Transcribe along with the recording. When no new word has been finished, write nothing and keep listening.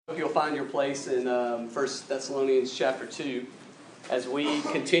Hope you'll find your place in 1 Thessalonians chapter 2 as we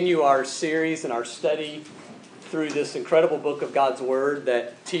continue our series and our study through this incredible book of God's Word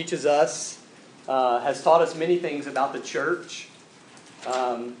that teaches us, has taught us many things about the church.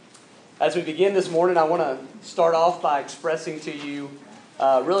 As we begin this morning, I want to start off by expressing to you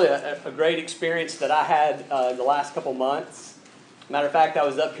really a great experience that I had the last couple months. Matter of fact, I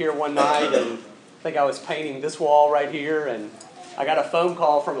was up here one night and I think I was painting this wall right here, and I got a phone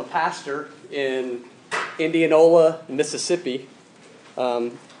call from a pastor in Indianola, Mississippi.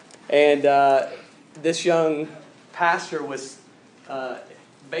 This young pastor was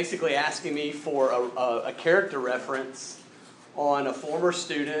basically asking me for a character reference on a former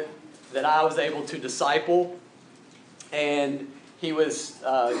student that I was able to disciple, and he was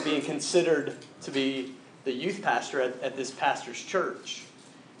being considered to be the youth pastor at this pastor's church.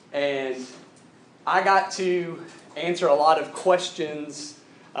 And I got to answer a lot of questions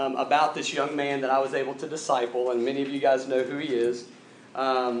about this young man that I was able to disciple, and many of you guys know who he is.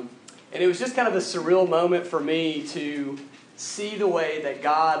 And it was just kind of a surreal moment for me to see the way that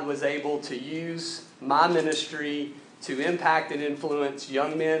God was able to use my ministry to impact and influence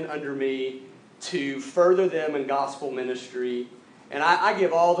young men under me to further them in gospel ministry. And I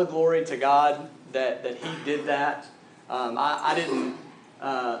give all the glory to God that He did that.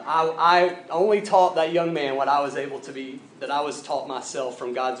 I only taught that young man what I was able to be, that I was taught myself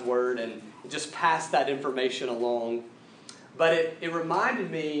from God's Word, and just passed that information along. But it reminded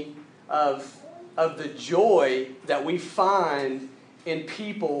me of the joy that we find in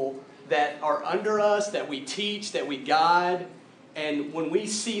people that are under us, that we teach, that we guide, and when we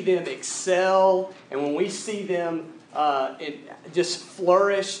see them excel, and when we see them just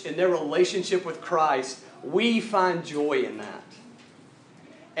flourish in their relationship with Christ, we find joy in that.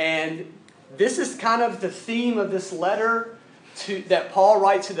 And this is kind of the theme of this letter that Paul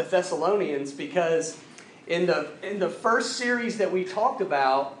writes to the Thessalonians, because in the first series that we talked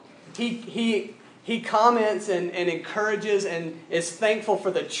about, he comments and encourages and is thankful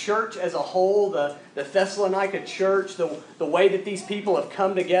for the church as a whole, the Thessalonica church, the way that these people have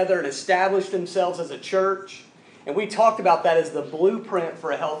come together and established themselves as a church. And we talked about that as the blueprint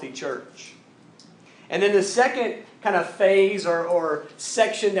for a healthy church. And then the second kind of phase or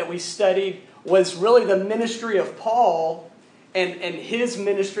section that we studied was really the ministry of Paul and his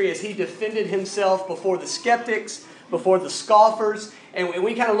ministry as he defended himself before the skeptics, before the scoffers. And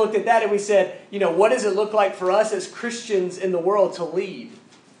we kind of looked at that and we said, what does it look like for us as Christians in the world to lead?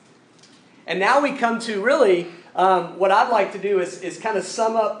 And now we come to really what I'd like to do is kind of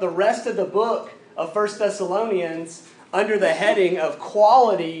sum up the rest of the book of 1 Thessalonians under the heading of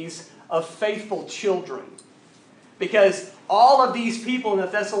qualities of faithful children. Because all of these people in the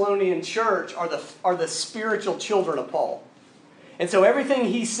Thessalonian church are the spiritual children of Paul. And so everything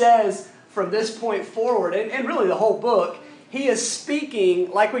he says from this point forward, and really the whole book, he is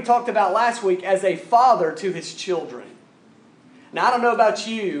speaking, like we talked about last week, as a father to his children. Now, I don't know about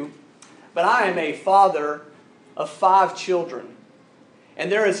you, but I am a father of 5 children.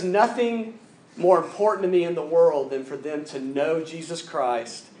 And there is nothing more important to me in the world than for them to know Jesus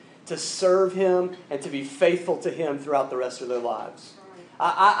Christ, to serve Him, and to be faithful to Him throughout the rest of their lives.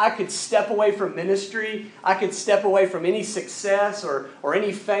 I could step away from ministry. I could step away from any success or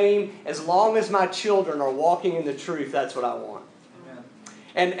any fame. As long as my children are walking in the truth, that's what I want.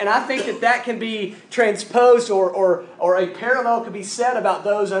 Amen. And I think that can be transposed or a parallel could be said about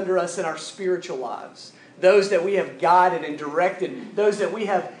those under us in our spiritual lives. Those that we have guided and directed, those that we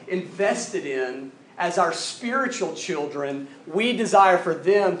have invested in as our spiritual children. We desire for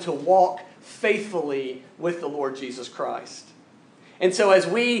them to walk faithfully with the Lord Jesus Christ. And so as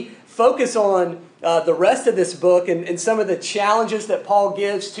we focus on the rest of this book and some of the challenges that Paul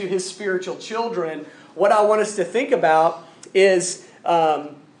gives to his spiritual children, what I want us to think about is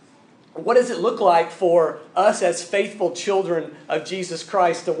what does it look like for us as faithful children of Jesus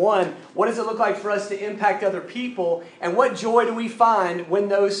Christ? What does it look like for us to impact other people? And what joy do we find when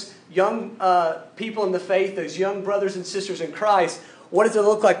those young people in the faith, those young brothers and sisters in Christ, what does it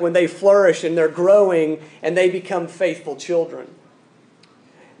look like when they flourish and they're growing and they become faithful children?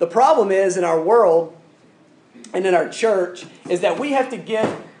 The problem is in our world and in our church is that we have to get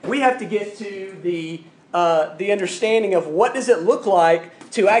to the understanding of what does it look like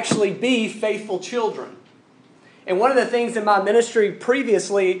to actually be faithful children. And one of the things in my ministry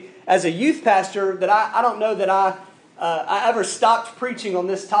previously as a youth pastor that I don't know that I ever stopped preaching on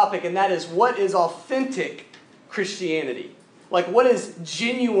this topic, and that is what is authentic Christianity? Like, what is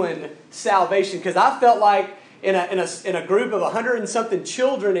genuine salvation? Because I felt like in a group of 100 and something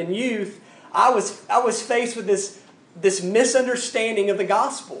children and youth, I was faced with this this misunderstanding of the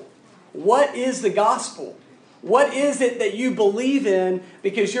gospel. What is the gospel? What is it that you believe in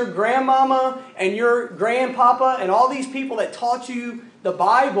because your grandmama and your grandpapa and all these people that taught you the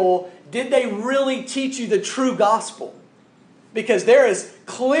Bible, did they really teach you the true gospel? Because there is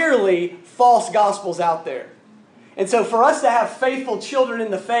clearly false gospels out there. And so for us to have faithful children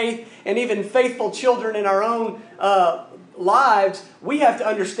in the faith and even faithful children in our own lives, we have to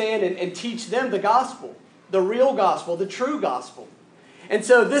understand and teach them the gospel, the real gospel, the true gospel. And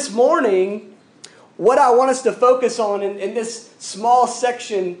so this morning, what I want us to focus on in this small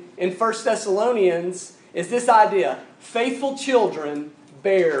section in 1 Thessalonians is this idea: faithful children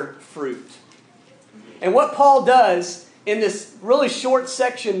bear fruit. And what Paul does in this really short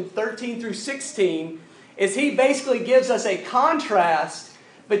section, 13 through 16, is he basically gives us a contrast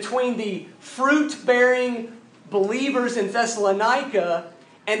between the fruit-bearing believers in Thessalonica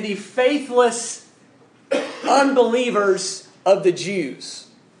and the faithless unbelievers of the Jews.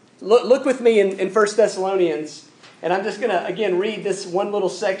 Look with me in 1 Thessalonians, and I'm just going to, again, read this one little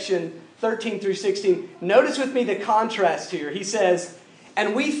section, 13 through 16. Notice with me the contrast here. He says,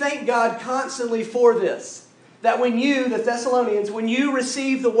 "And we thank God constantly for this, that when you, the Thessalonians, when you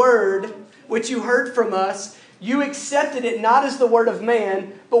received the word which you heard from us, you accepted it not as the word of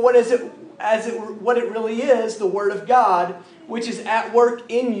man, but what it really is, the word of God, which is at work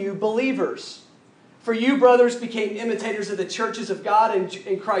in you believers. For you, brothers, became imitators of the churches of God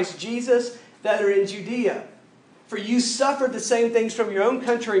in Christ Jesus that are in Judea. For you suffered the same things from your own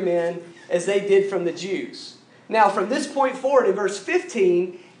countrymen as they did from the Jews." Now, from this point forward, in verse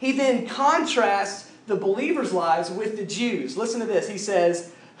 15, he then contrasts the believers' lives with the Jews. Listen to this. He says,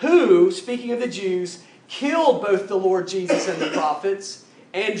 "Who," speaking of the Jews, "killed both the Lord Jesus and the prophets,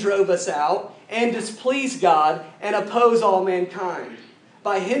 and drove us out, and displeased God, and oppose all mankind,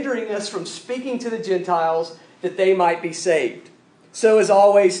 by hindering us from speaking to the Gentiles that they might be saved. So as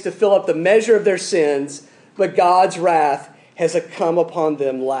always to fill up the measure of their sins, but God's wrath has come upon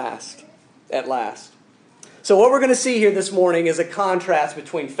them at last." So what we're going to see here this morning is a contrast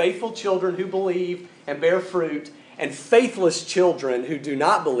between faithful children who believe and bear fruit and faithless children who do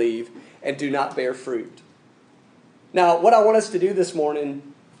not believe and do not bear fruit. Now, what I want us to do this morning,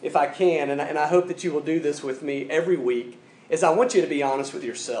 if I can, and I hope that you will do this with me every week, is I want you to be honest with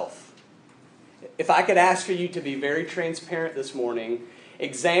yourself. If I could ask for you to be very transparent this morning,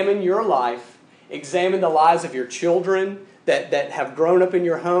 examine your life, examine the lives of your children that have grown up in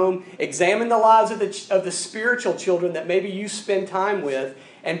your home, examine the lives of the spiritual children that maybe you spend time with,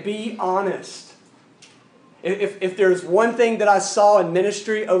 and be honest. If there's one thing that I saw in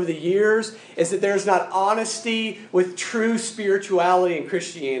ministry over the years, is that there's not honesty with true spirituality and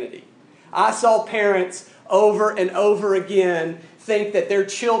Christianity. I saw parents over and over again think that their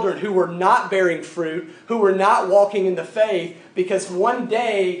children who were not bearing fruit, who were not walking in the faith, because one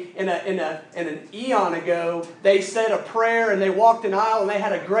day in an eon ago, they said a prayer and they walked an aisle and they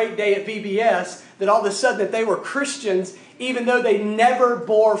had a great day at VBS, that all of a sudden that they were Christians even though they never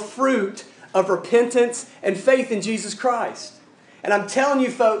bore fruit of repentance and faith in Jesus Christ. And I'm telling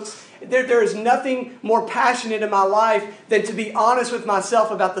you folks, there is nothing more passionate in my life than to be honest with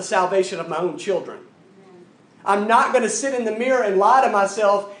myself about the salvation of my own children. I'm not going to sit in the mirror and lie to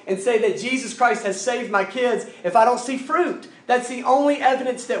myself and say that Jesus Christ has saved my kids if I don't see fruit. That's the only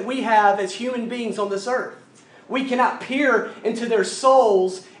evidence that we have as human beings on this earth. We cannot peer into their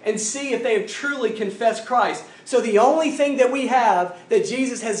souls and see if they have truly confessed Christ. So the only thing that we have that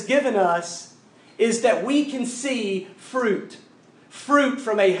Jesus has given us is that we can see fruit. Fruit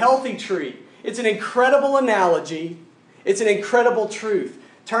from a healthy tree. It's an incredible analogy. It's an incredible truth.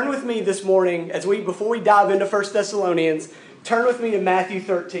 Turn with me this morning, before we dive into 1 Thessalonians, turn with me to Matthew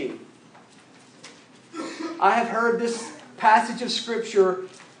 13. I have heard this passage of Scripture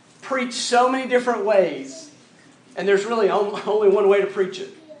preached so many different ways, and there's really only one way to preach it.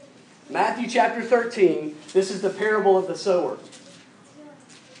 Matthew chapter 13, this is the parable of the sower.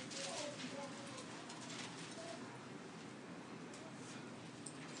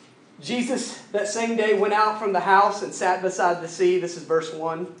 Jesus, that same day, went out from the house and sat beside the sea. This is verse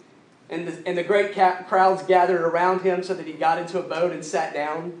 1. And the great crowds gathered around him so that he got into a boat and sat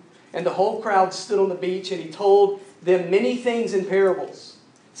down. And the whole crowd stood on the beach, and he told them many things in parables,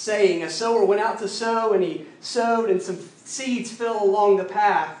 saying, a sower went out to sow, and he sowed, and some seeds fell along the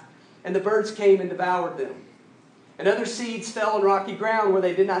path, and the birds came and devoured them. And other seeds fell on rocky ground where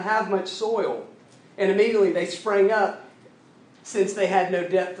they did not have much soil. And immediately they sprang up, since they had no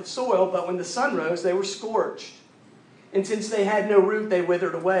depth of soil, but when the sun rose, they were scorched. And since they had no root, they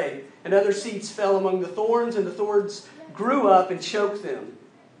withered away. And other seeds fell among the thorns, and the thorns grew up and choked them.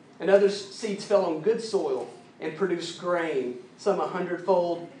 And other seeds fell on good soil and produce grain, some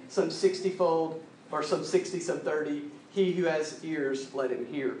 100-fold, some 60-fold, or some 60, some 30. He who has ears, let him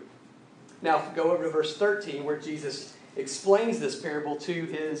hear. Now, if we go over to verse 13, where Jesus explains this parable to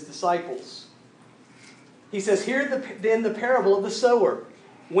his disciples. He says, "Hear then the parable of the sower.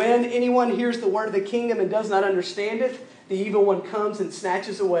 When anyone hears the word of the kingdom and does not understand it, the evil one comes and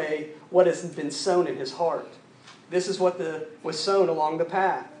snatches away what has been sown in his heart. This is what was sown along the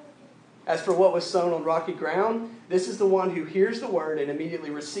path. As for what was sown on rocky ground, this is the one who hears the word and immediately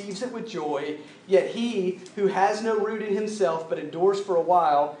receives it with joy. Yet he who has no root in himself but endures for a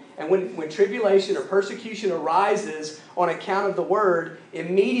while, and when tribulation or persecution arises on account of the word,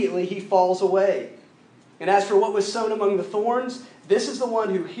 immediately he falls away. And as for what was sown among the thorns, this is the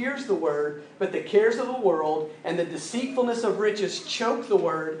one who hears the word, but the cares of the world and the deceitfulness of riches choke the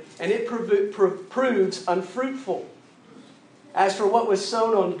word, and it proves unfruitful. As for what was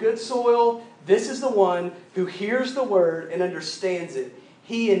sown on good soil, this is the one who hears the word and understands it.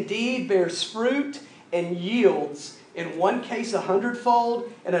 He indeed bears fruit and yields, in one case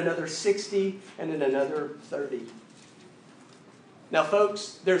 100-fold, in another 60, and in another 30. Now,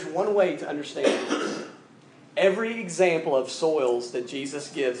 folks, there's one way to understand this. Every example of soils that Jesus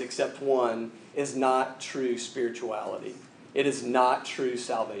gives, except one, is not true spirituality. It is not true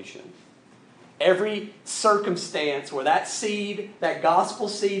salvation. Every circumstance where that seed, that gospel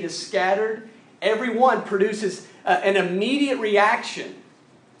seed is scattered, every one produces an immediate reaction.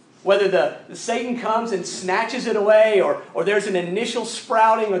 Whether the Satan comes and snatches it away, or there's an initial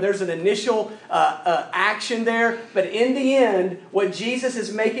sprouting, or there's an initial action there. But in the end, what Jesus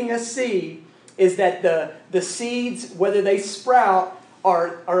is making us see is that the seeds, whether they sprout,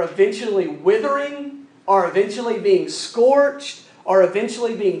 are eventually withering, are eventually being scorched, are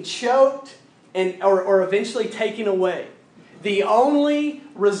eventually being choked, or eventually taken away. The only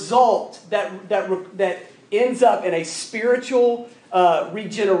result that ends up in a spiritual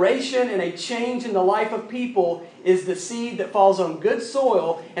regeneration and a change in the life of people is the seed that falls on good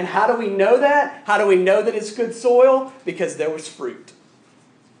soil. And how do we know that? How do we know that it's good soil? Because there was fruit.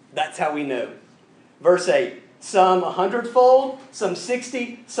 That's how we know. Verse 8, some 100-fold, some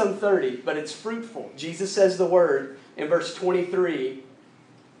 60, some 30, but it's fruitful. Jesus says the word in verse 23.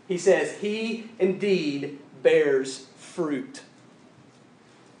 He says, he indeed bears fruit.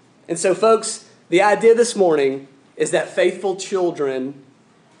 And so, folks, the idea this morning is that faithful children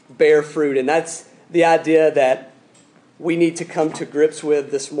bear fruit. And that's the idea that we need to come to grips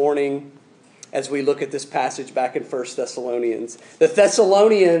with this morning as we look at this passage back in 1 Thessalonians. The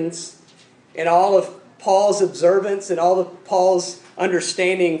Thessalonians, in all of Paul's observance and all of Paul's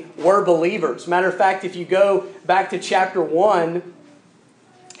understanding, were believers. Matter of fact, if you go back to chapter 1,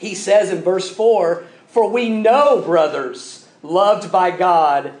 he says in verse 4, "For we know, brothers, loved by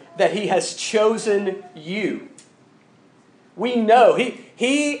God, that he has chosen you." We know.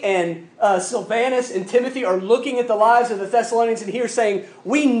 He and Silvanus and Timothy are looking at the lives of the Thessalonians, and here saying,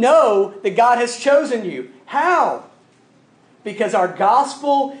 we know that God has chosen you. How? Because our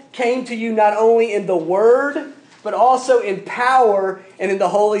gospel came to you not only in the word, but also in power and in the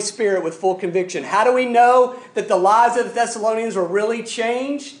Holy Spirit with full conviction. How do we know that the lives of the Thessalonians were really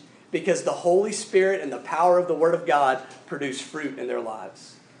changed? Because the Holy Spirit and the power of the Word of God produced fruit in their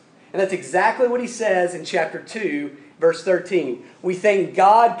lives. And that's exactly what he says in chapter 2, verse 13. "We thank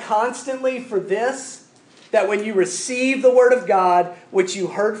God constantly for this, that when you received the Word of God, which you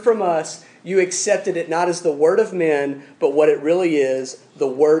heard from us, you accepted it not as the word of men, but what it really is, the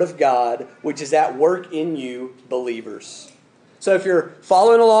Word of God, which is at work in you, believers." So if you're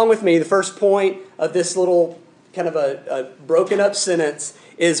following along with me, the first point of this little kind of a broken up sentence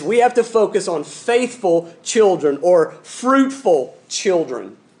is we have to focus on faithful children or fruitful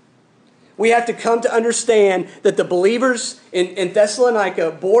children. We have to come to understand that the believers in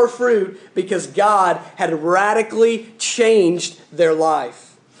Thessalonica bore fruit because God had radically changed their life.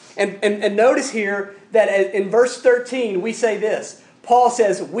 And notice here that in verse 13 we say this. Paul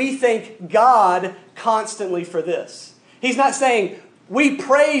says, we thank God constantly for this. He's not saying, we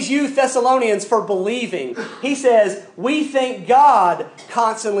praise you, Thessalonians, for believing. He says, we thank God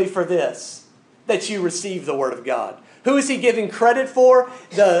constantly for this, that you receive the Word of God. Who is he giving credit for?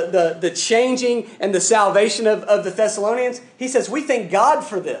 The changing and the salvation of the Thessalonians? He says, we thank God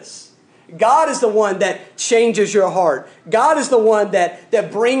for this. God is the one that changes your heart. God is the one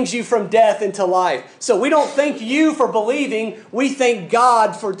that brings you from death into life. So we don't thank you for believing. We thank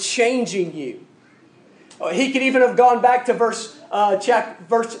God for changing you. He could even have gone back to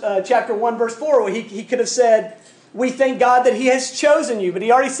chapter 1, verse 4, where he could have said, we thank God that he has chosen you. But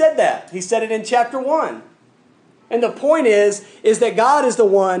he already said that. He said it in chapter 1. And the point is that God is the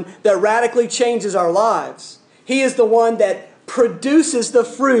one that radically changes our lives. He is the one that produces the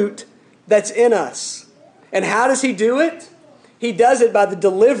fruit that's in us. And how does He do it? He does it by the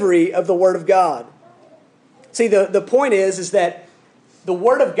delivery of the Word of God. See, the point is that the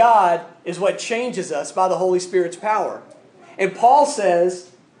Word of God is what changes us by the Holy Spirit's power. And Paul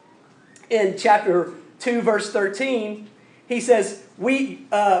says in chapter 2, verse 13, he says,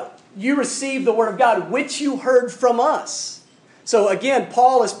 you received the Word of God, which you heard from us. So again,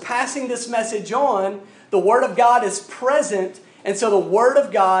 Paul is passing this message on. The Word of God is present. And so the Word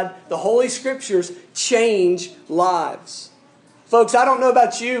of God, the Holy Scriptures, change lives. Folks, I don't know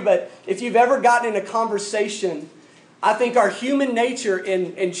about you, but if you've ever gotten in a conversation, I think our human nature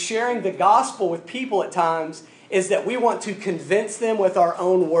in sharing the gospel with people at times is that we want to convince them with our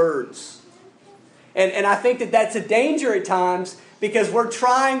own words. And I think that that's a danger at times because we're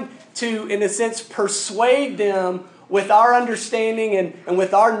trying to, in a sense, persuade them with our understanding and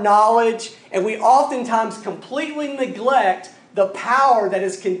with our knowledge. And we oftentimes completely neglect the power that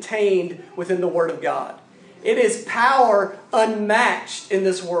is contained within the Word of God. It is power unmatched in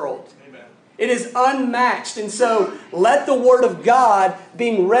this world. Amen. It is unmatched. And so let the Word of God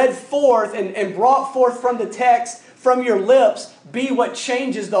being read forth and brought forth from the text, from your lips, be what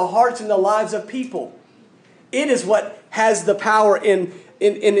changes the hearts and the lives of people. It is what has the power in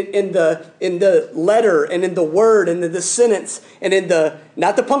the letter and in the word and in the sentence and in the,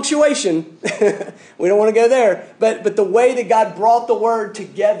 not the punctuation, we don't want to go there, but the way that God brought the word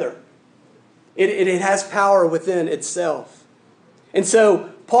together. It has power within itself. And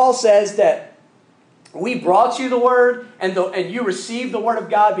so Paul says that we brought you the word and you received the word of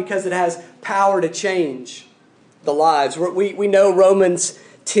God because it has power to change the lives. We know Romans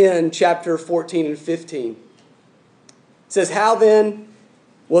 10, chapter 14 and 15. It says, how then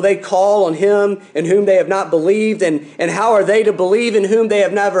will they call on him in whom they have not believed? And how are they to believe in whom they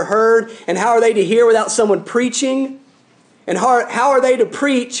have never heard? And how are they to hear without someone preaching? And how are they to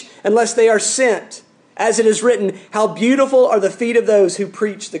preach unless they are sent? As it is written, how beautiful are the feet of those who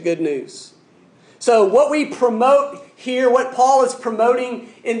preach the good news. So what we promote here, what Paul is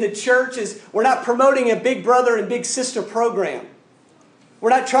promoting in the church is we're not promoting a big brother and big sister program.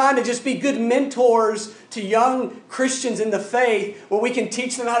 We're not trying to just be good mentors to young Christians in the faith where we can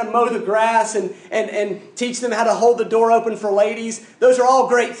teach them how to mow the grass and teach them how to hold the door open for ladies. Those are all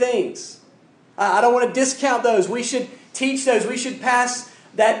great things. I don't want to discount those. We should teach those. We should pass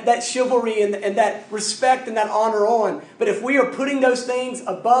that chivalry and that respect and that honor on. But if we are putting those things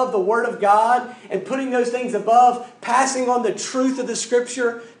above the Word of God and putting those things above passing on the truth of the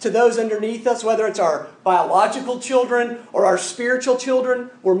Scripture to those underneath us, whether it's our biological children or our spiritual children,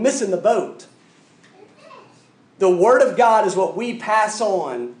 we're missing the boat. The Word of God is what we pass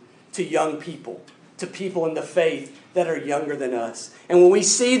on to young people, to people in the faith that are younger than us. And when we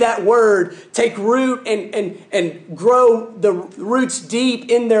see that word take root and grow the roots deep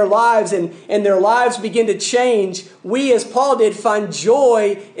in their lives and their lives begin to change, we, as Paul did, find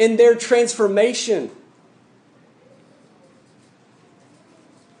joy in their transformation.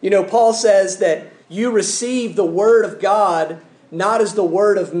 You know, Paul says that you receive the Word of God not as the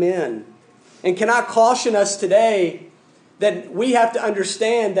word of men. And can I caution us today that we have to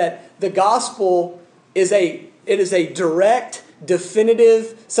understand that the gospel is a direct,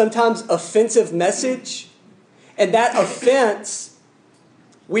 definitive, sometimes offensive message. And that offense,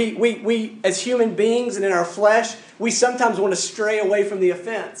 we as human beings and in our flesh, we sometimes want to stray away from the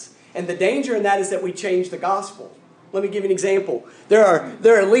offense. And the danger in that is that we change the gospel. Let me give you an example. There are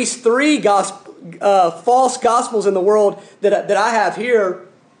at least 3 false gospels in the world that I have here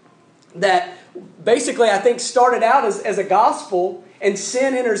that basically I think started out as a gospel, and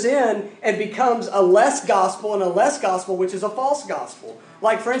sin enters in and becomes a less gospel, and a less gospel, which is a false gospel.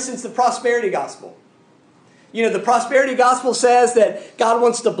 Like, for instance, the prosperity gospel. You know, the prosperity gospel says that God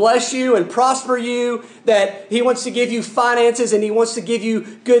wants to bless you and prosper you, that He wants to give you finances and He wants to give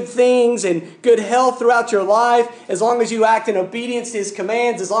you good things and good health throughout your life, as long as you act in obedience to His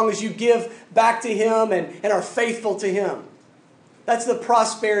commands, as long as you give back to Him and are faithful to Him. That's the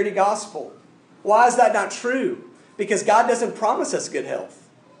prosperity gospel. Why is that not true? Because God doesn't promise us good health.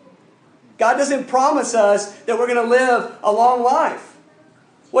 God doesn't promise us that we're going to live a long life.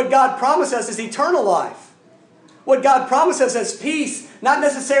 What God promises us is eternal life. What God promises us is peace, not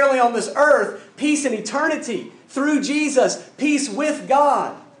necessarily on this earth, peace in eternity, through Jesus, peace with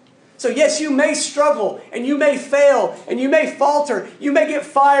God. So yes, you may struggle, and you may fail, and you may falter. You may get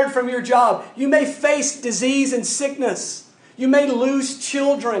fired from your job. You may face disease and sickness. You may lose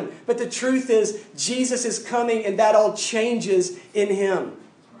children, but the truth is Jesus is coming and that all changes in Him.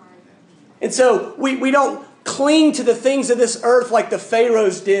 And so we don't cling to the things of this earth like the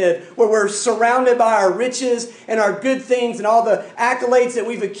Pharaohs did, where we're surrounded by our riches and our good things and all the accolades that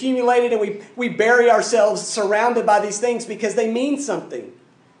we've accumulated, and we bury ourselves surrounded by these things because they mean something.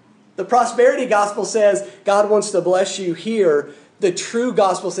 The prosperity gospel says God wants to bless you here. The true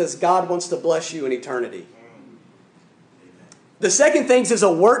gospel says God wants to bless you in eternity. The second thing is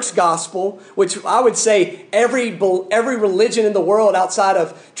a works gospel, which I would say every religion in the world outside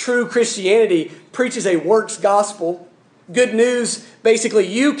of true Christianity preaches a works gospel. Good news, basically,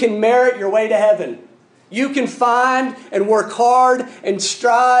 you can merit your way to heaven. You can find and work hard and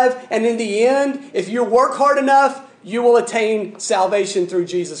strive, and in the end, if you work hard enough, you will attain salvation through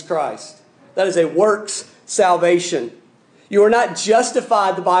Jesus Christ. That is a works salvation. You are not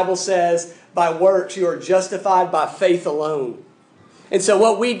justified, the Bible says, by works. You are justified by faith alone. And so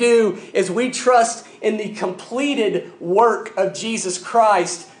what we do is we trust in the completed work of Jesus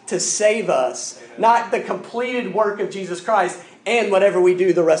Christ to save us, not the completed work of Jesus Christ and whatever we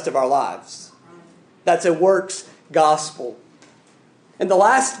do the rest of our lives. That's a works gospel. And the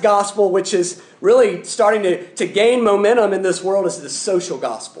last gospel, which is really starting to gain momentum in this world, is the social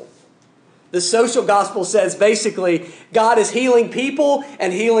gospel. The social gospel says basically God is healing people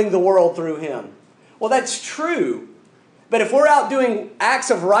and healing the world through Him. Well, that's true. But if we're out doing acts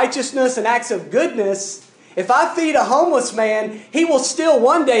of righteousness and acts of goodness, if I feed a homeless man, he will still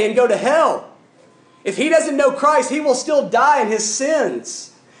one day and go to hell. If he doesn't know Christ, he will still die in his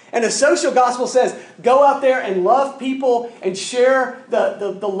sins. And the social gospel says, go out there and love people and share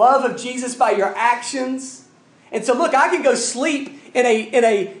the love of Jesus by your actions. And so look, I can go sleep in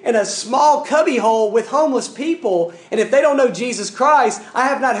a small cubby hole with homeless people, and if they don't know Jesus Christ, I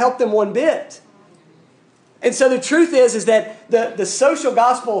have not helped them one bit. And so the truth is that the social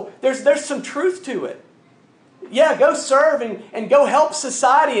gospel, there's some truth to it. Yeah, go serve and go help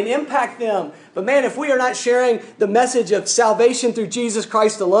society and impact them. But man, if we are not sharing the message of salvation through Jesus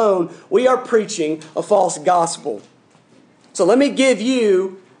Christ alone, we are preaching a false gospel. So let me give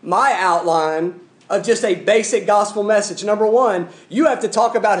you my outline of just a basic gospel message. Number one, you have to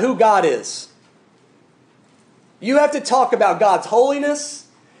talk about who God is. You have to talk about God's holiness.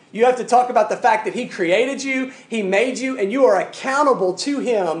 You have to talk about the fact that He created you, He made you, and you are accountable to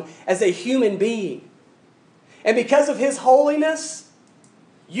Him as a human being. And because of His holiness,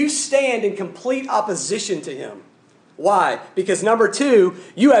 you stand in complete opposition to Him. Why? Because number two,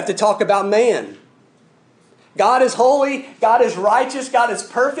 you have to talk about man. God is holy, God is righteous, God is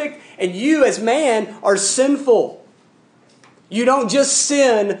perfect, and you as man are sinful. You don't just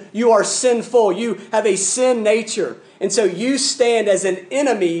sin, you are sinful. You have a sin nature. And so you stand as an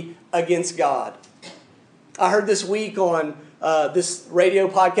enemy against God. I heard this week on this radio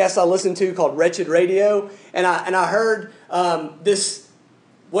podcast I listened to called Wretched Radio, and I heard this,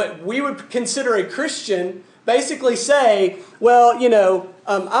 what we would consider a Christian, basically say, well, you know,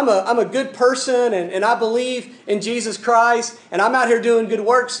 I'm a good person, and I believe in Jesus Christ, and I'm out here doing good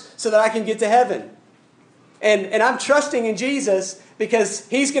works so that I can get to heaven. And I'm trusting in Jesus because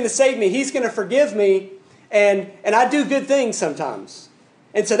He's going to save me, He's going to forgive me, and I do good things sometimes.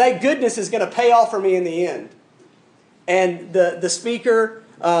 And so that goodness is going to pay off for me in the end. And the speaker,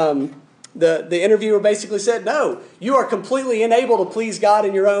 the interviewer basically said, no, you are completely unable to please God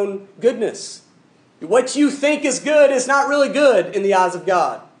in your own goodness. What you think is good is not really good in the eyes of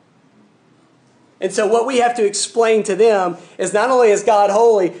God. And so what we have to explain to them is not only is God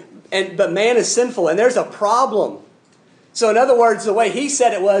holy, but man is sinful, and there's a problem. So in other words, the way he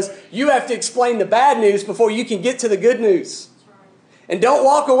said it was, you have to explain the bad news before you can get to the good news. And don't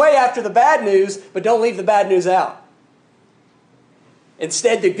walk away after the bad news, but don't leave the bad news out.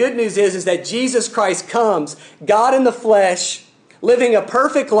 Instead, the good news is that Jesus Christ comes, God in the flesh, living a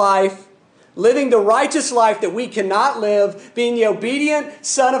perfect life, living the righteous life that we cannot live, being the obedient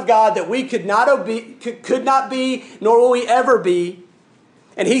Son of God that we could not be, nor will we ever be.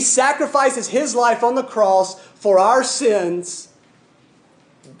 And He sacrifices His life on the cross for our sins.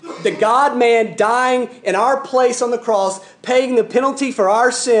 The God-man dying in our place on the cross, paying the penalty for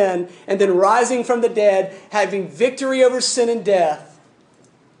our sin, and then rising from the dead, having victory over sin and death.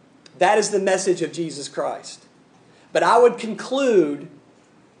 That is the message of Jesus Christ. But I would conclude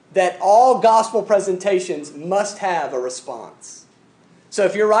that all gospel presentations must have a response. So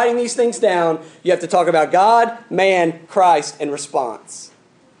if you're writing these things down, you have to talk about God, man, Christ, and response.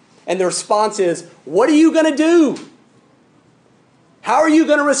 And the response is, what are you going to do? How are you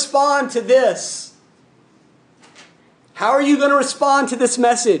going to respond to this? How are you going to respond to this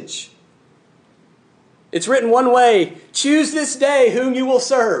message? It's written one way, choose this day whom you will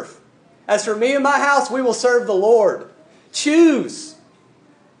serve. As for me and my house, we will serve the Lord. Choose.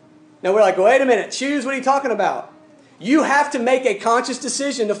 Now we're like, wait a minute, choose, what are you talking about? You have to make a conscious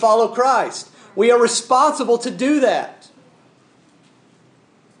decision to follow Christ. We are responsible to do that.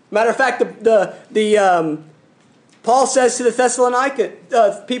 Matter of fact, Paul says to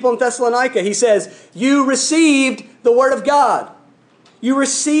the people in Thessalonica, he says, you received the Word of God. You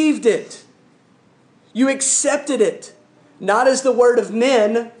received it. You accepted it. Not as the word of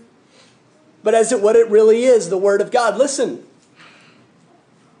men, but as what it really is, the Word of God. Listen,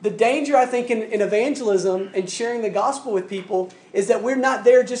 the danger, I think, in evangelism and sharing the gospel with people is that we're not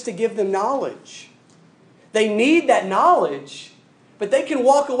there just to give them knowledge. They need that knowledge, but they can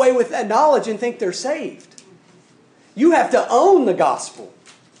walk away with that knowledge and think they're saved. You have to own the gospel.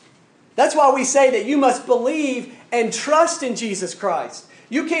 That's why we say that you must believe and trust in Jesus Christ.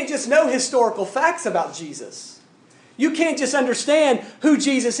 You can't just know historical facts about Jesus. You can't just understand who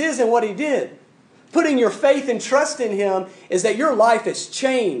Jesus is and what He did. Putting your faith and trust in Him is that your life has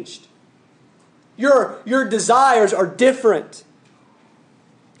changed. Your desires are different.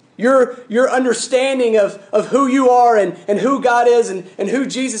 Your understanding of who you are and who God is and who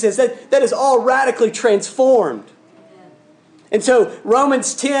Jesus is, that is all radically transformed. And so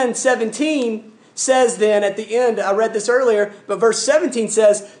Romans 10:17 says then at the end, I read this earlier, but verse 17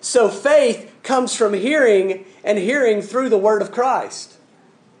 says, so faith comes from hearing, and hearing through the word of Christ.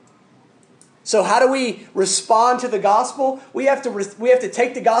 So how do we respond to the gospel? We have to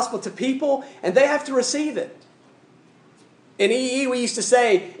take the gospel to people, and they have to receive it. In EE, we used to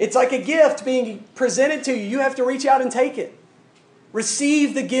say, it's like a gift being presented to you. You have to reach out and take it.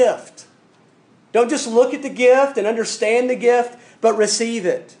 Receive the gift. Don't just look at the gift and understand the gift, but receive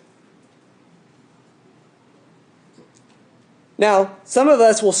it. Now, some of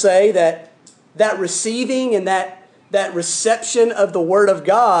us will say that receiving and that reception of the Word of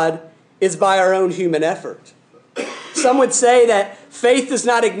God is by our own human effort. Some would say that faith does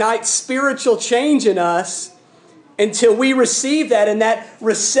not ignite spiritual change in us until we receive that, and that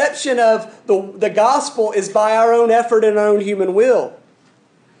reception of the gospel is by our own effort and our own human will.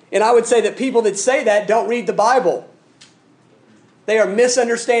 And I would say that people that say that don't read the Bible. They are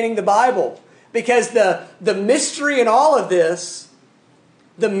misunderstanding the Bible. Because the mystery in all of this,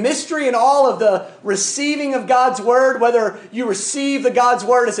 the mystery in all of the receiving of God's Word, whether you receive the God's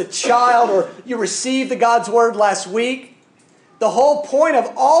Word as a child or you received the God's Word last week, the whole point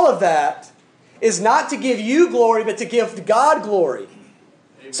of all of that is not to give you glory, but to give God glory.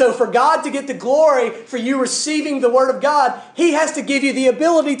 So for God to get the glory for you receiving the Word of God, He has to give you the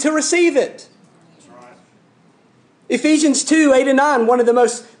ability to receive it. Ephesians 2:8-9, one of the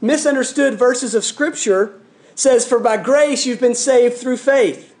most misunderstood verses of Scripture, says, for by grace you've been saved through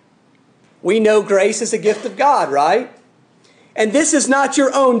faith. We know grace is a gift of God, right? And this is not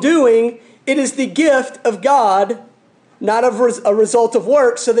your own doing. It is the gift of God, not a result of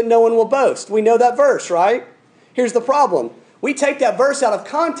works, so that no one will boast. We know that verse, right? Here's the problem. We take that verse out of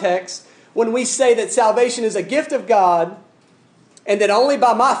context when we say that salvation is a gift of God and that only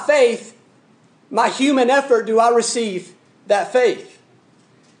by my faith, my human effort, do I receive that faith.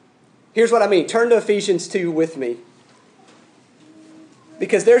 Here's what I mean. Turn to Ephesians 2 with me.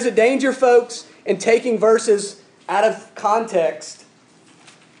 Because there's a danger, folks, in taking verses out of context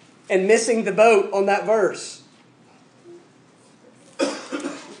and missing the boat on that verse.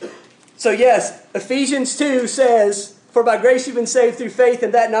 So yes, Ephesians 2 says, for by grace you've been saved through faith,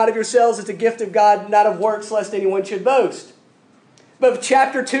 and that not of yourselves, it's a gift of God, not of works, lest anyone should boast. But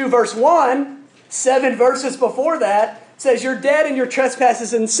chapter 2, verse 1, 7 verses before that, says you're dead in your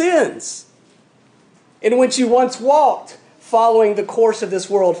trespasses and sins, in which you once walked, following the course of this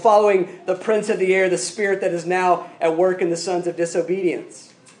world, following the prince of the air, the spirit that is now at work in the sons of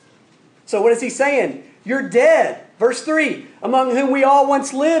disobedience. So what is he saying? You're dead. Verse 3, among whom we all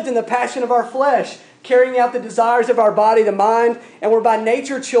once lived in the passion of our flesh, carrying out the desires of our body, the mind, and were by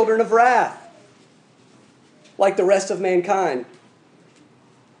nature children of wrath, like the rest of mankind.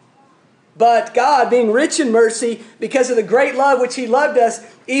 But God, being rich in mercy, because of the great love which He loved us,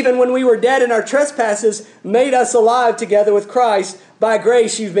 even when we were dead in our trespasses, made us alive together with Christ. By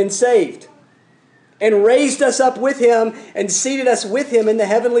grace you've been saved. And raised us up with Him and seated us with Him in the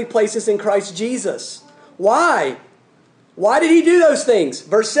heavenly places in Christ Jesus. Why? Why did He do those things?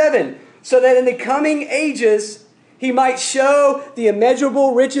 Verse 7, so that in the coming ages He might show the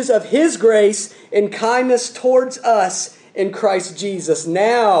immeasurable riches of His grace and kindness towards us in Christ Jesus.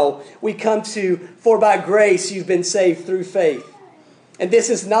 Now we come to, for by grace you've been saved through faith. And this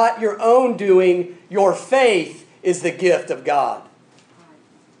is not your own doing. Your faith is the gift of God.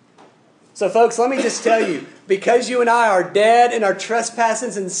 So folks, let me just tell you, because you and I are dead in our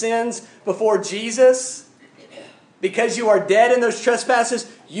trespasses and sins before Jesus, because you are dead in those trespasses,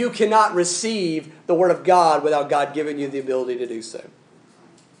 You cannot receive the Word of God without God giving you the ability to do so.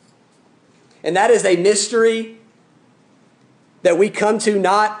 And that is a mystery that we come to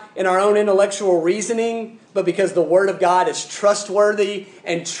not in our own intellectual reasoning, but because the Word of God is trustworthy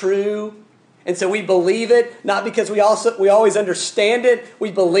and true. And so we believe it, not because we always understand it.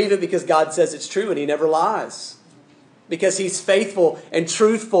 We believe it because God says it's true and He never lies. Because He's faithful and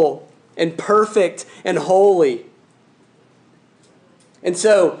truthful and perfect and holy. And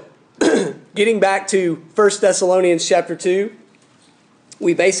so, getting back to 1 Thessalonians chapter 2,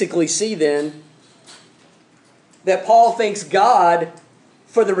 we basically see then that Paul thanks God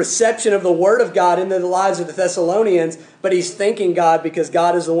for the reception of the Word of God into the lives of the Thessalonians, but he's thanking God because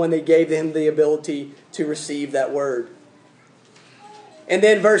God is the one that gave him the ability to receive that Word. And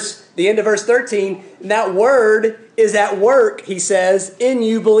then the end of verse 13, that Word is at work, he says, in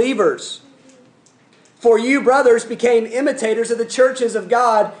you believers. For you, brothers, became imitators of the churches of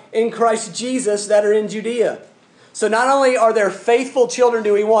God in Christ Jesus that are in Judea. So not only are there faithful children,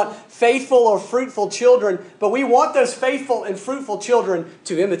 do we want faithful or fruitful children, but we want those faithful and fruitful children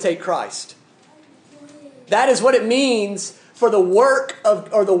to imitate Christ. That is what it means for the work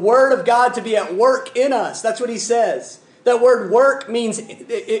of, or the Word of God to be at work in us. That's what he says. That word work means,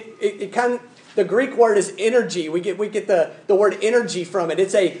 the Greek word is energy. We get the word energy from it.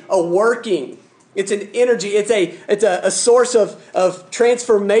 It's a working. It's an energy. It's a source of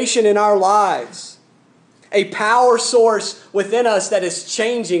transformation in our lives. A power source within us that is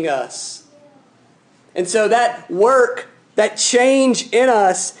changing us. And so that work, that change in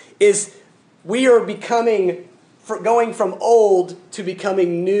us is we are going from old to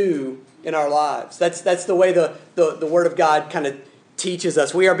becoming new in our lives. That's the way the Word of God kind of teaches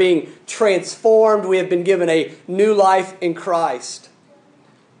us. We are being transformed. We have been given a new life in Christ.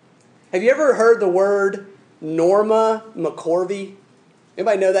 Have you ever heard the word Norma McCorvey?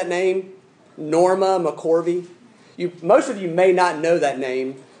 Anybody know that name? Norma McCorvey. Most of you may not know that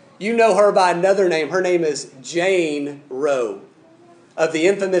name. You know her by another name. Her name is Jane Roe, of the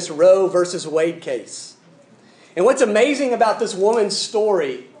infamous Roe versus Wade case. And what's amazing about this woman's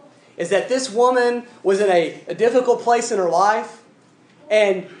story is that this woman was in a difficult place in her life,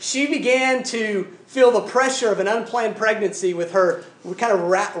 and she began to feel the pressure of an unplanned pregnancy with her kind of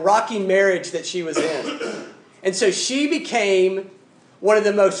rocky marriage that she was in. And so she became one of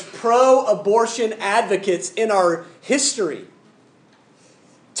the most pro-abortion advocates in our history.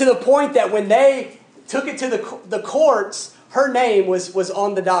 To the point that when they took it to the courts, her name was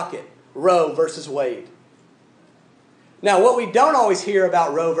on the docket. Roe versus Wade. Now, what we don't always hear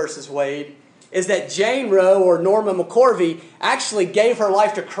about Roe versus Wade is that Jane Roe, or Norma McCorvey, actually gave her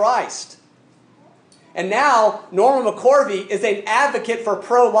life to Christ. And now, Norma McCorvey is an advocate for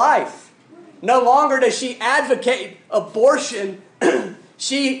pro-life. No longer does she advocate abortion.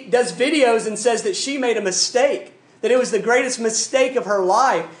 She does videos and says that she made a mistake, that it was the greatest mistake of her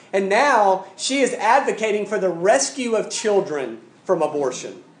life. And now she is advocating for the rescue of children from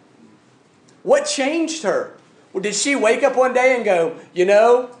abortion. What changed her? Well, did she wake up one day and go,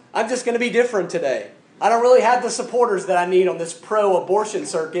 I'm just going to be different today. I don't really have the supporters that I need on this pro-abortion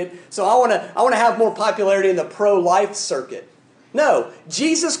circuit, so I want to have more popularity in the pro-life circuit. No,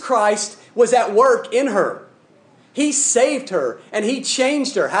 Jesus Christ was at work in her. He saved her and He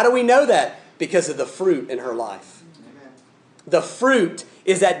changed her. How do we know that? Because of the fruit in her life. Amen. The fruit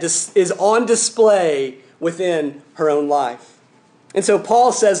is on display within her own life. And so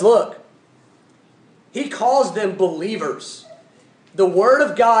Paul says, look, he calls them believers. The Word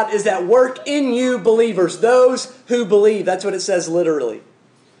of God is at work in you believers, those who believe. That's what it says literally.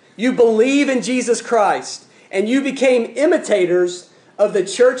 You believe in Jesus Christ, and you became imitators of the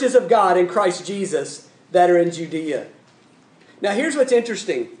churches of God in Christ Jesus that are in Judea. Now here's what's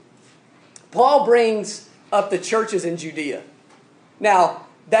interesting. Paul brings up the churches in Judea. Now,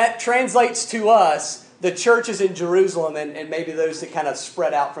 that translates to us the churches in Jerusalem and maybe those that kind of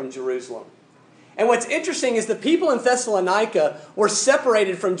spread out from Jerusalem. And what's interesting is the people in Thessalonica were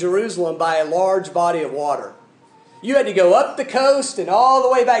separated from Jerusalem by a large body of water. You had to go up the coast and all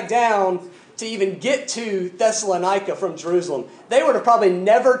the way back down to even get to Thessalonica from Jerusalem. They would have probably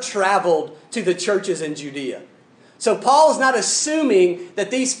never traveled to the churches in Judea. So Paul's not assuming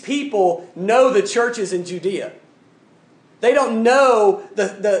that these people know the churches in Judea. They don't know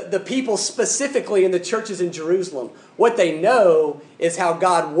the people specifically in the churches in Jerusalem. What they know is how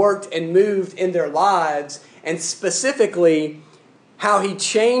God worked and moved in their lives, and specifically how He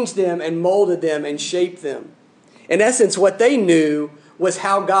changed them and molded them and shaped them. In essence, what they knew was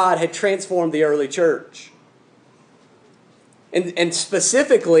how God had transformed the early church. And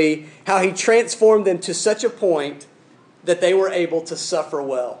specifically, how He transformed them to such a point that they were able to suffer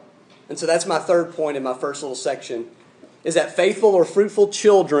well. And so that's my third point in my first little section, is that faithful or fruitful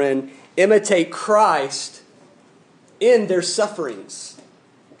children imitate Christ in their sufferings.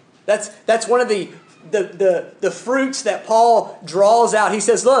 That's one of the fruits that Paul draws out. He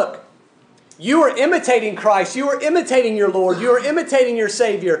says, look, you are imitating Christ. You are imitating your Lord. You are imitating your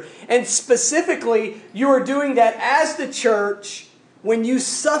Savior. And specifically, you are doing that as the church when you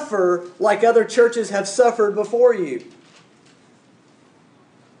suffer like other churches have suffered before you.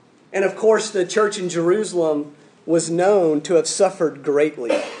 And of course, the church in Jerusalem was known to have suffered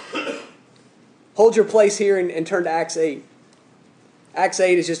greatly. Hold your place here and turn to Acts 8. Acts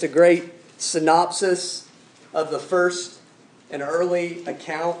 8 is just a great synopsis of the first and early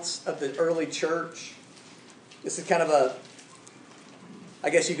accounts of the early church. This is kind of I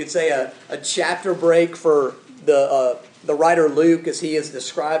guess you could say a chapter break for the writer Luke as he is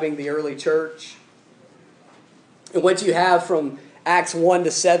describing the early church. And what you have from Acts 1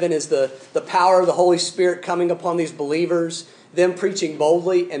 to 7 is the power of the Holy Spirit coming upon these believers, them preaching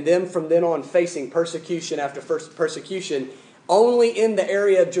boldly, and them from then on facing persecution after persecution only in the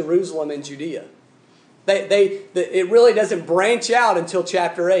area of Jerusalem and Judea. It really doesn't branch out until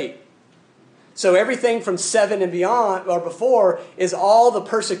chapter 8. So everything from 7 and beyond or before is all the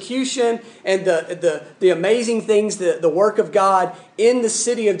persecution and the amazing things, the work of God in the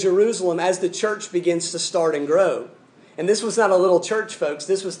city of Jerusalem as the church begins to start and grow. And this was not a little church, folks.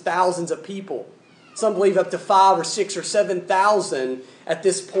 This was thousands of people. Some believe up to 5 or 6 or 7,000 at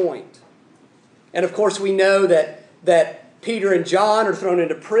this point. And of course we know that Peter and John are thrown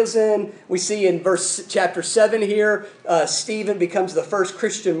into prison. We see in chapter 7 here, Stephen becomes the first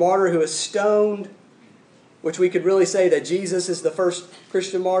Christian martyr who is stoned, which we could really say that Jesus is the first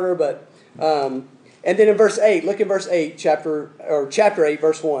Christian martyr. But and then in verse 8, look in verse 8, chapter 8,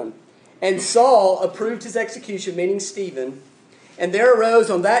 verse 1. And Saul approved his execution, meaning Stephen, and there arose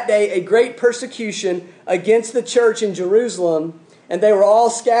on that day a great persecution against the church in Jerusalem, and they were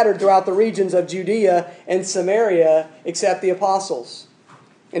all scattered throughout the regions of Judea and Samaria, except the apostles.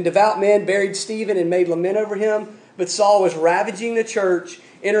 And devout men buried Stephen and made lament over him. But Saul was ravaging the church,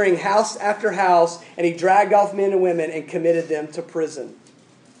 entering house after house, and he dragged off men and women and committed them to prison.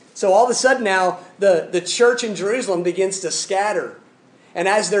 So all of a sudden now, the church in Jerusalem begins to scatter. And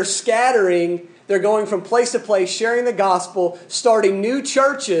as they're scattering, they're going from place to place, sharing the gospel, starting new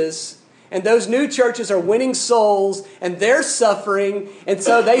churches. And those new churches are winning souls, and they're suffering, and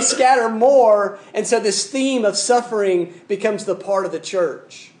so they scatter more, and so this theme of suffering becomes the part of the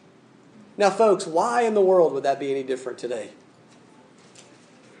church. Now, folks, why in the world would that be any different today?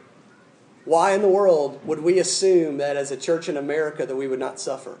 Why in the world would we assume that as a church in America that we would not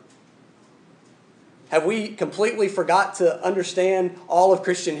suffer? Have we completely forgot to understand all of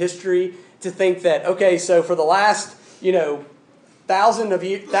Christian history to think that, okay, so for the last,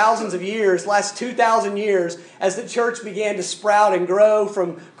 thousands of years, last 2,000 years, as the church began to sprout and grow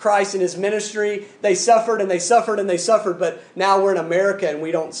from Christ and His ministry, they suffered and they suffered and they suffered, but now we're in America and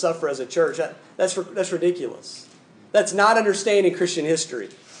we don't suffer as a church. That's ridiculous. That's not understanding Christian history.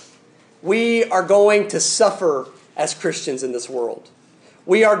 We are going to suffer as Christians in this world.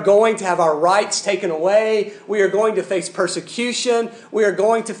 We are going to have our rights taken away. We are going to face persecution. We are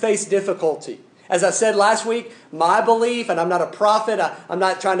going to face difficulty. As I said last week, my belief, and I'm not a prophet, I'm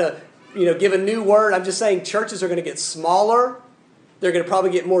not trying to give a new word. I'm just saying churches are going to get smaller. They're going to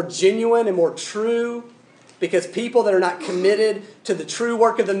probably get more genuine and more true because people that are not committed to the true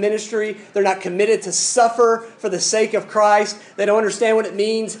work of the ministry, they're not committed to suffer for the sake of Christ. They don't understand what it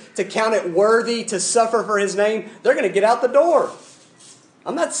means to count it worthy to suffer for His name. They're going to get out the door.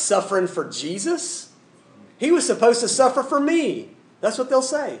 I'm not suffering for Jesus. He was supposed to suffer for me. That's what they'll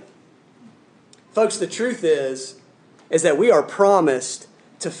say. Folks, the truth is that we are promised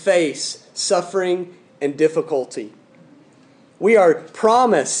to face suffering and difficulty. We are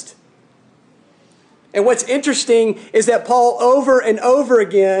promised. And what's interesting is that Paul over and over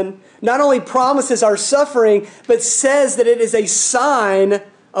again not only promises our suffering, but says that it is a sign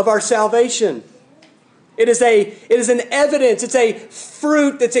of our salvation. It is an evidence, it's a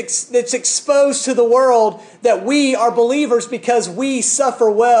fruit that's exposed to the world that we are believers because we suffer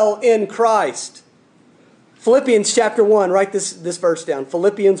well in Christ. Philippians chapter 1, write this verse down.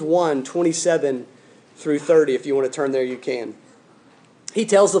 Philippians 1, 27 through 30. If you want to turn there, you can. He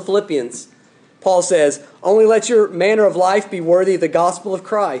tells the Philippians, Paul says, only let your manner of life be worthy of the gospel of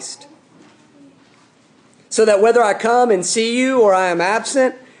Christ, so that whether I come and see you or I am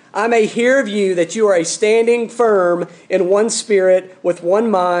absent, I may hear of you that you are a standing firm in one spirit, with one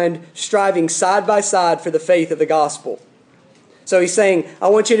mind, striving side by side for the faith of the gospel, So he's saying, I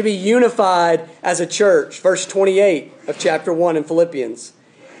want you to be unified as a church. Verse 28 of chapter 1 in Philippians.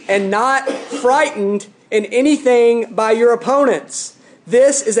 And not frightened in anything by your opponents.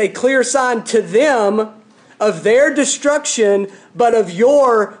 This is a clear sign to them of their destruction, but of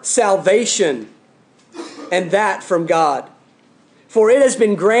your salvation, and that from God. For it has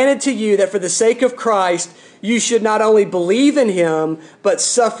been granted to you that for the sake of Christ, you should not only believe in him, but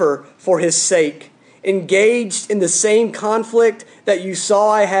suffer for his sake, engaged in the same conflict that you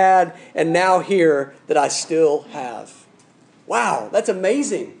saw I had, and now hear that I still have. Wow, that's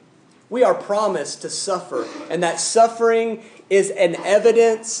amazing. We are promised to suffer, and that suffering is an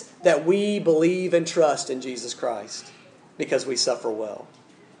evidence that we believe and trust in Jesus Christ because we suffer well.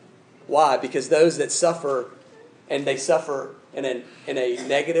 Why? Because those that suffer, and they suffer in a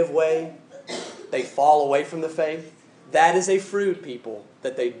negative way, they fall away from the faith, that is a fruit, people,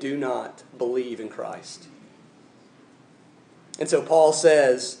 that they do not believe in Christ. And so Paul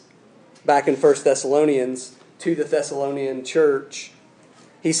says, back in 1 Thessalonians, to the Thessalonian church,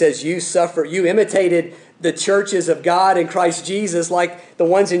 he says, you imitated the churches of God in Christ Jesus like the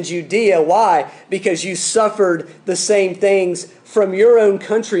ones in Judea. Why? Because you suffered the same things from your own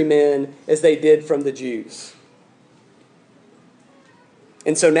countrymen as they did from the Jews.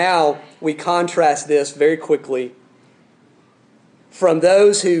 And so now we contrast this very quickly from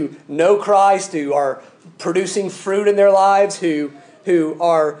those who know Christ, who are producing fruit in their lives, who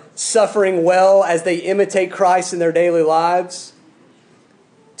are suffering well as they imitate Christ in their daily lives,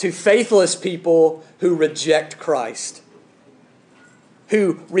 to faithless people who reject Christ.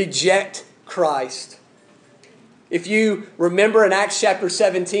 Who reject Christ. If you remember in Acts chapter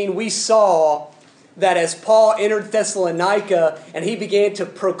 17, we saw that as Paul entered Thessalonica and he began to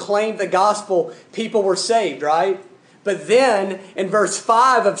proclaim the gospel, people were saved, right? But then in verse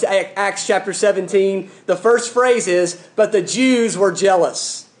 5 of Acts chapter 17, the first phrase is, but the Jews were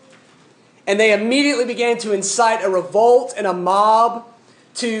jealous. And they immediately began to incite a revolt and a mob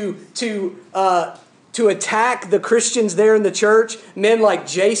to attack the Christians there in the church. Men like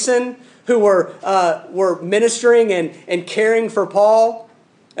Jason, who were ministering and caring for Paul.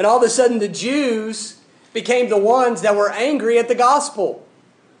 And all of a sudden the Jews became the ones that were angry at the gospel.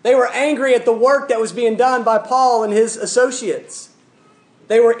 They were angry at the work that was being done by Paul and his associates.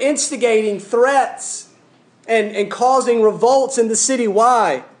 They were instigating threats and causing revolts in the city.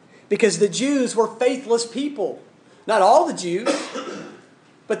 Why? Because the Jews were faithless people. Not all the Jews,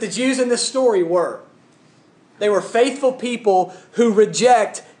 but the Jews in this story were. They were faithful people who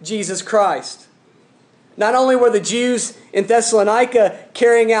reject Jesus Christ. Not only were the Jews in Thessalonica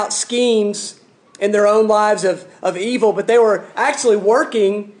carrying out schemes in their own lives of evil, but they were actually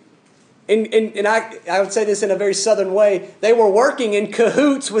working, and I would say this in a very southern way, they were working in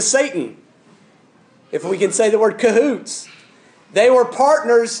cahoots with Satan. If we can say the word cahoots. They were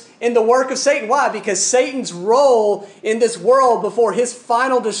partners in the work of Satan. Why? Because Satan's role in this world before his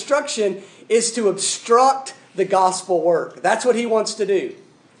final destruction is to obstruct the gospel work. That's what he wants to do.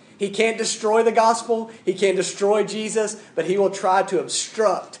 He can't destroy the gospel. He can't destroy Jesus, but he will try to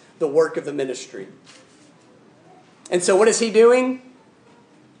obstruct the work of the ministry. And so what is he doing?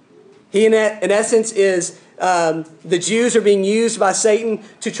 He, in essence, is the Jews are being used by Satan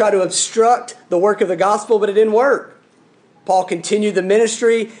to try to obstruct the work of the gospel, but it didn't work. Paul continued the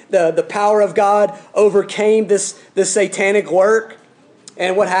ministry. The power of God overcame this satanic work.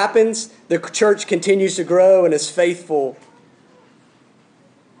 And what happens? The church continues to grow and is faithful.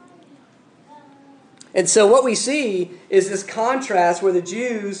 And so what we see is this contrast where the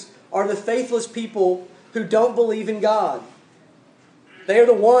Jews are the faithless people who don't believe in God. They are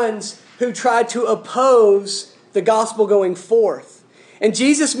the ones who try to oppose the gospel going forth. And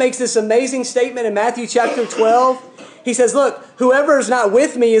Jesus makes this amazing statement in Matthew chapter 12. He says, look, whoever is not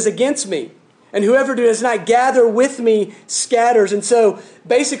with me is against me. And whoever does not gather with me scatters. And so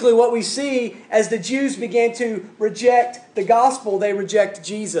basically what we see as the Jews began to reject the gospel, they reject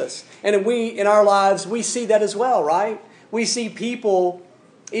Jesus. And in our lives, we see that as well, right? We see people,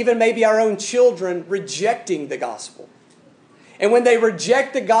 even maybe our own children, rejecting the gospel. And when they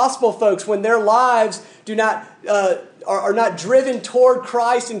reject the gospel, folks, when their lives are not driven toward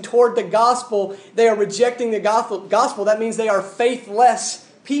Christ and toward the gospel, they are rejecting the gospel. That means they are faithless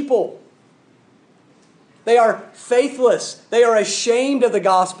people. They are faithless. They are ashamed of the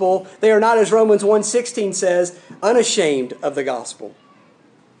gospel. They are not, as Romans 1:16 says, unashamed of the gospel.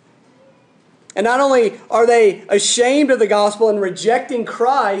 And not only are they ashamed of the gospel and rejecting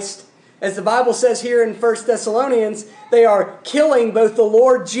Christ, as the Bible says here in 1 Thessalonians, they are killing both the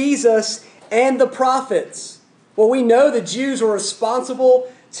Lord Jesus and the prophets. Well, we know the Jews were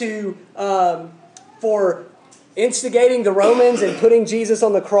responsible for instigating the Romans and putting Jesus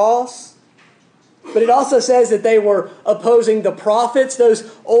on the cross. But it also says that they were opposing the prophets,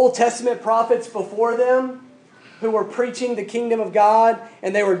 those Old Testament prophets before them, who were preaching the kingdom of God,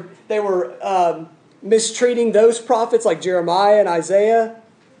 and they were mistreating those prophets like Jeremiah and Isaiah.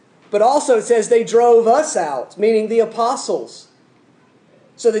 But also it says they drove us out, meaning the apostles.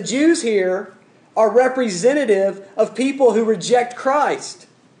 So the Jews here are representative of people who reject Christ,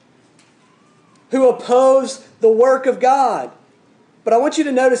 who oppose the work of God. But I want you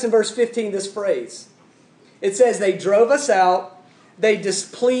to notice in verse 15 this phrase. It says they drove us out, they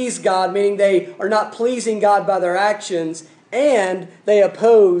displease God, meaning they are not pleasing God by their actions, and they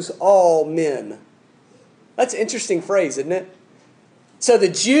oppose all men. That's an interesting phrase, isn't it? So the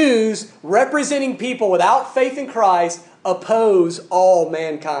Jews, representing people without faith in Christ, oppose all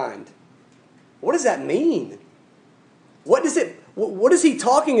mankind. What does that mean? What is he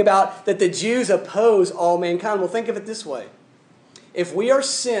talking about that the Jews oppose all mankind? Well, think of it this way. If we are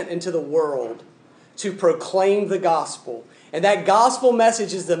sent into the world to proclaim the gospel, and that gospel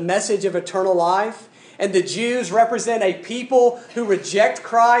message is the message of eternal life, and the Jews represent a people who reject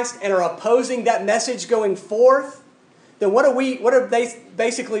Christ and are opposing that message going forth, then what are they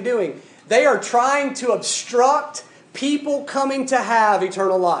basically doing? They are trying to obstruct people coming to have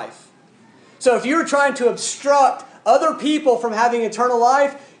eternal life. So if you're trying to obstruct other people from having eternal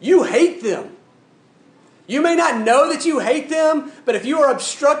life, you hate them. You may not know that you hate them, but if you are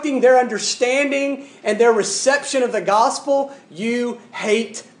obstructing their understanding and their reception of the gospel, you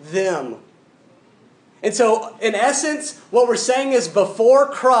hate them. And so, in essence, what we're saying is before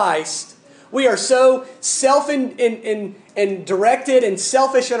Christ, we are so self-directed and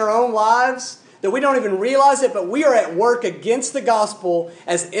selfish in our own lives that we don't even realize it, but we are at work against the gospel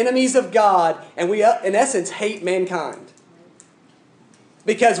as enemies of God, and we, in essence, hate mankind.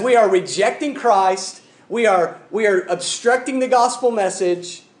 Because we are rejecting Christ, we are obstructing the gospel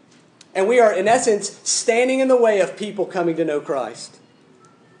message, and we are, in essence, standing in the way of people coming to know Christ.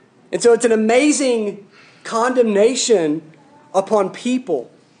 And so it's an amazing condemnation upon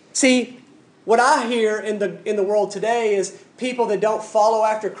people. See, what I hear in the world today is people that don't follow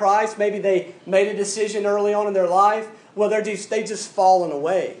after Christ. Maybe they made a decision early on in their life. Well, they just fallen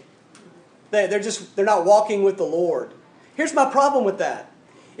away. They're not walking with the Lord. Here's my problem with that.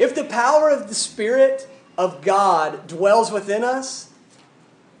 If the power of the Spirit of God dwells within us,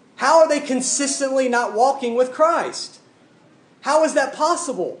 how are they consistently not walking with Christ? How is that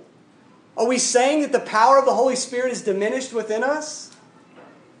possible? Are we saying that the power of the Holy Spirit is diminished within us?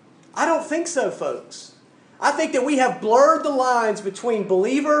 I don't think so, folks. I think that we have blurred the lines between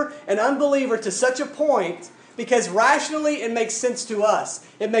believer and unbeliever to such a point because rationally it makes sense to us.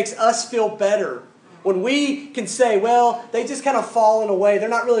 It makes us feel better when we can say, well, they just kind of fallen away. They're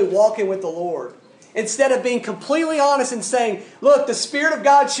not really walking with the Lord. Instead of being completely honest and saying, look, the Spirit of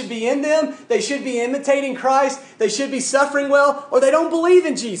God should be in them. They should be imitating Christ. They should be suffering well, or they don't believe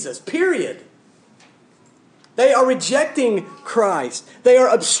in Jesus, period. They are rejecting Christ. They are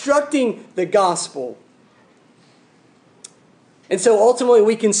obstructing the gospel. And so ultimately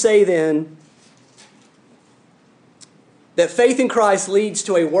we can say then that faith in Christ leads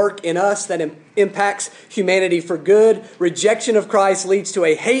to a work in us that impacts humanity for good. Rejection of Christ leads to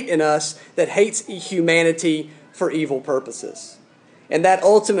a hate in us that hates humanity for evil purposes. And that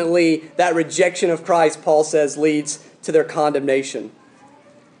ultimately, that rejection of Christ, Paul says, leads to their condemnation.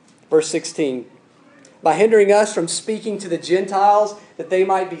 Verse 16. By hindering us from speaking to the Gentiles that they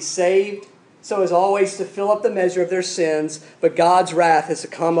might be saved, so as always to fill up the measure of their sins, but God's wrath has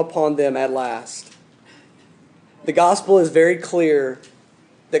come upon them at last. The gospel is very clear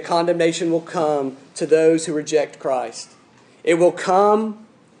that condemnation will come to those who reject Christ. It will come.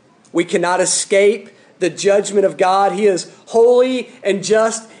 We cannot escape the judgment of God. He is holy and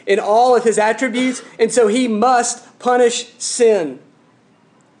just in all of His attributes, and so He must punish sin.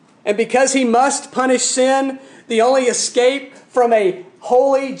 And because He must punish sin, the only escape from a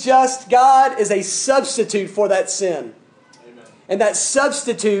holy, just God is a substitute for that sin. Amen. And that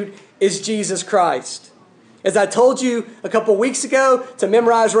substitute is Jesus Christ. As I told you a couple weeks ago, to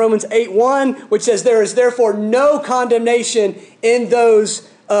memorize Romans 8:1, which says, there is therefore no condemnation in those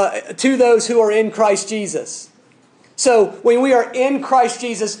to those who are in Christ Jesus. So when we are in Christ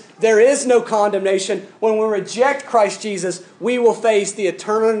Jesus, there is no condemnation. When we reject Christ Jesus, we will face the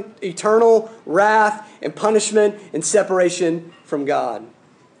eternal wrath and punishment and separation from God.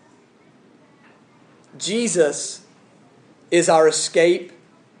 Jesus is our escape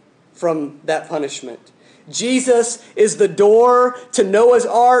from that punishment. Jesus is the door to Noah's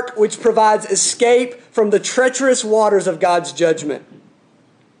ark, which provides escape from the treacherous waters of God's judgment.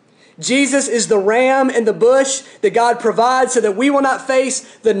 Jesus is the ram in the bush that God provides so that we will not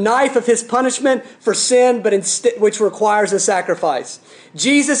face the knife of his punishment for sin, but instead, which requires a sacrifice.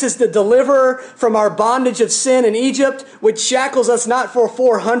 Jesus is the deliverer from our bondage of sin in Egypt, which shackles us not for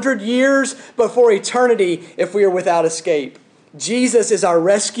 400 years, but for eternity if we are without escape. Jesus is our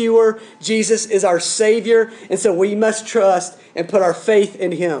rescuer. Jesus is our Savior. And so we must trust and put our faith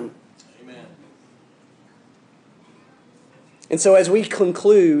in him. Amen. And so as we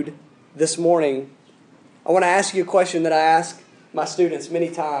conclude this morning, I want to ask you a question that I ask my students many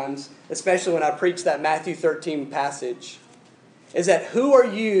times, especially when I preach that Matthew 13 passage, is that who are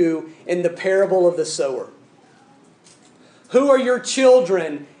you in the parable of the sower? Who are your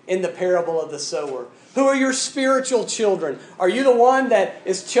children in the parable of the sower? Who are your spiritual children? Are you the one that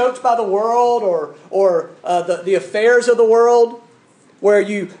is choked by the world or the affairs of the world, where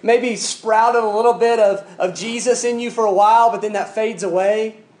you maybe sprouted a little bit of Jesus in you for a while, but then that fades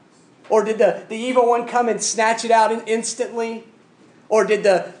away? Or did the evil one come and snatch it out instantly? Or did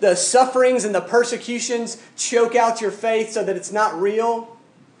the sufferings and the persecutions choke out your faith so that it's not real?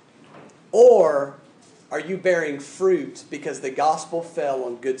 Or are you bearing fruit because the gospel fell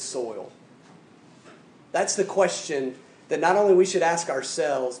on good soil? That's the question that not only we should ask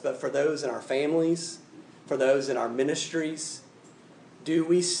ourselves, but for those in our families, for those in our ministries. Do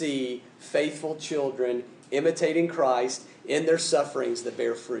we see faithful children imitating Christ in their sufferings that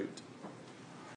bear fruit?